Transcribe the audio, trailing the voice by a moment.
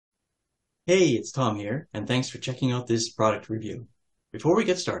Hey, it's Tom here, and thanks for checking out this product review. Before we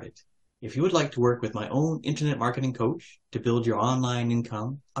get started, if you would like to work with my own internet marketing coach to build your online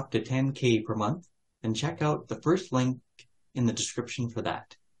income up to 10K per month, then check out the first link in the description for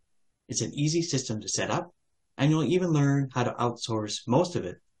that. It's an easy system to set up, and you'll even learn how to outsource most of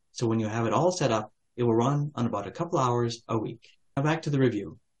it, so when you have it all set up, it will run on about a couple hours a week. Now back to the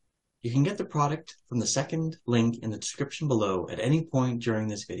review. You can get the product from the second link in the description below at any point during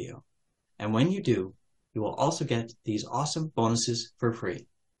this video. And when you do, you will also get these awesome bonuses for free.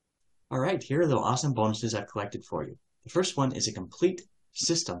 All right, here are the awesome bonuses I've collected for you. The first one is a complete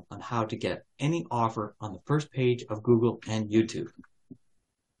system on how to get any offer on the first page of Google and YouTube.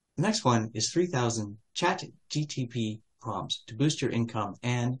 The next one is 3,000 ChatGPT prompts to boost your income,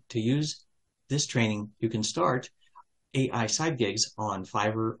 and to use this training, you can start AI side gigs on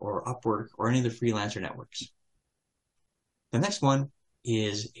Fiverr or Upwork or any of the freelancer networks. The next one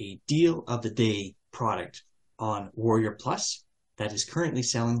is a deal of the day product on Warrior Plus that is currently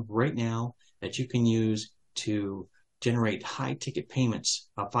selling right now that you can use to generate high ticket payments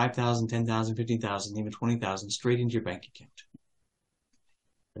of 5,000, 10,000, 15,000, even 20,000 straight into your bank account.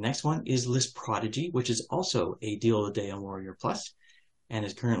 The next one is List Prodigy, which is also a deal of the day on Warrior Plus and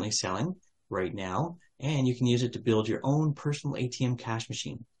is currently selling right now, and you can use it to build your own personal ATM cash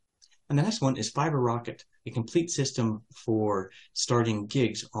machine. And the next one is Fiverr Rocket, a complete system for starting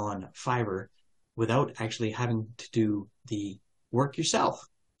gigs on Fiverr without actually having to do the work yourself.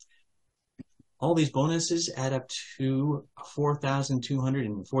 All these bonuses add up to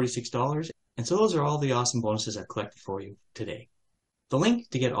 $4,246. And so those are all the awesome bonuses I've collected for you today. The link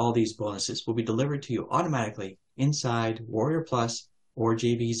to get all these bonuses will be delivered to you automatically inside Warrior Plus or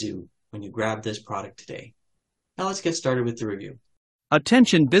JVZoo when you grab this product today. Now let's get started with the review.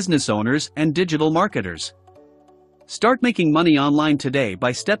 Attention business owners and digital marketers. Start making money online today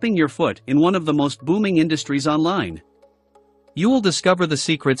by stepping your foot in one of the most booming industries online. You will discover the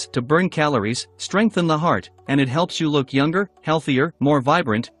secrets to burn calories, strengthen the heart, and it helps you look younger, healthier, more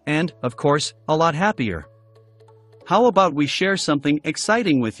vibrant, and, of course, a lot happier. How about we share something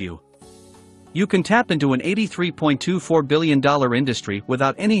exciting with you? You can tap into an $83.24 billion industry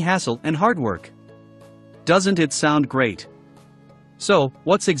without any hassle and hard work. Doesn't it sound great? So,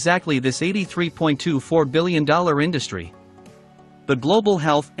 what's exactly this $83.24 billion industry? The global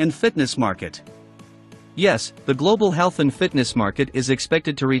health and fitness market. Yes, the global health and fitness market is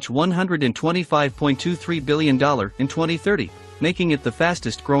expected to reach $125.23 billion in 2030, making it the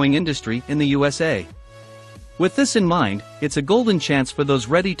fastest growing industry in the USA. With this in mind, it's a golden chance for those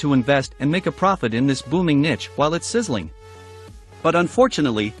ready to invest and make a profit in this booming niche while it's sizzling. But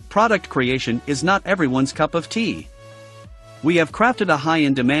unfortunately, product creation is not everyone's cup of tea. We have crafted a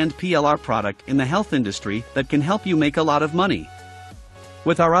high-in-demand PLR product in the health industry that can help you make a lot of money.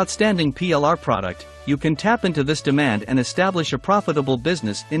 With our outstanding PLR product, you can tap into this demand and establish a profitable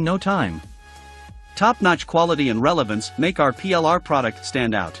business in no time. Top-notch quality and relevance make our PLR product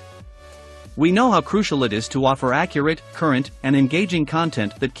stand out. We know how crucial it is to offer accurate, current, and engaging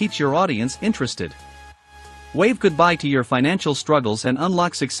content that keeps your audience interested. Wave goodbye to your financial struggles and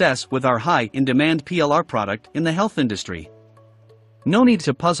unlock success with our high-in-demand PLR product in the health industry. No need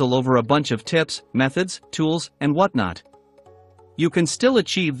to puzzle over a bunch of tips, methods, tools, and whatnot. You can still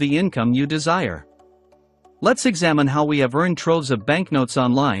achieve the income you desire. Let's examine how we have earned troves of banknotes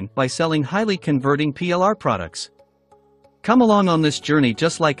online by selling highly converting PLR products. Come along on this journey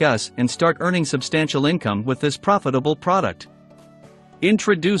just like us and start earning substantial income with this profitable product.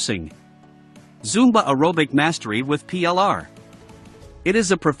 Introducing Zumba Aerobic Mastery with PLR. It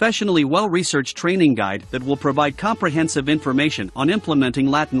is a professionally well-researched training guide that will provide comprehensive information on implementing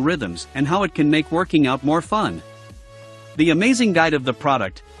Latin rhythms and how it can make working out more fun. The amazing guide of the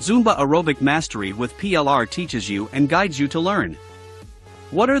product, Zumba Aerobic Mastery with PLR, teaches you and guides you to learn.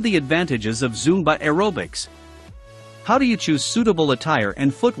 What are the advantages of Zumba aerobics? How do you choose suitable attire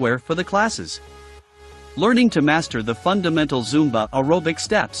and footwear for the classes? Learning to master the fundamental Zumba aerobic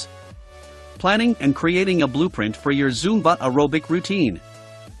steps. Planning and creating a blueprint for your Zumba aerobic routine.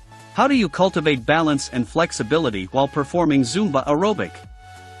 How do you cultivate balance and flexibility while performing Zumba aerobic?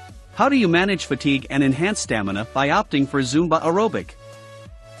 How do you manage fatigue and enhance stamina by opting for Zumba aerobic?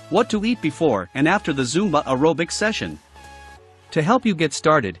 What to eat before and after the Zumba aerobic session? To help you get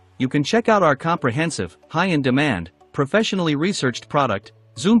started, you can check out our comprehensive, high-in-demand, professionally researched product,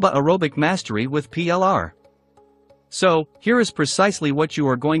 Zumba Aerobic Mastery with PLR. So, here is precisely what you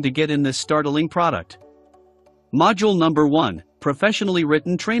are going to get in this startling product. Module number 1, Professionally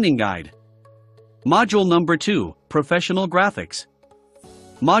Written Training Guide. Module number 2, Professional Graphics.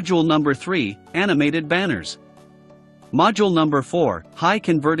 Module number 3, Animated Banners. Module number 4, High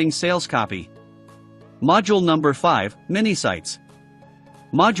Converting Sales Copy. Module number 5, Mini Sites.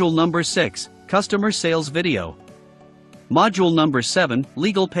 Module number 6, Customer Sales Video. Module number 7,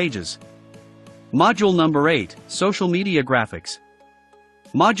 Legal Pages. Module number 8, Social Media Graphics.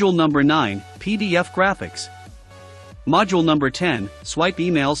 Module number 9, PDF Graphics. Module number 10, Swipe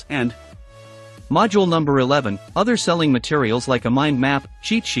Emails and Module number 11, Other Selling Materials like a mind map,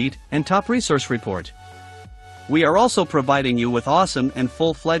 cheat sheet, and top resource report. We are also providing you with awesome and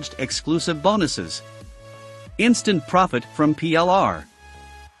full-fledged exclusive bonuses. Instant Profit from PLR.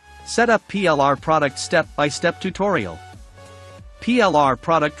 Set up PLR product step-by-step tutorial. PLR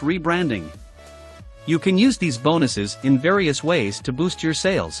product rebranding. You can use these bonuses in various ways to boost your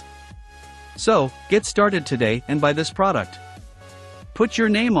sales. So, get started today and buy this product. Put your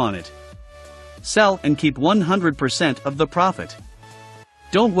name on it. Sell and keep 100% of the profit.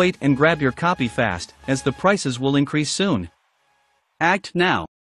 Don't wait and grab your copy fast, as the prices will increase soon. Act now.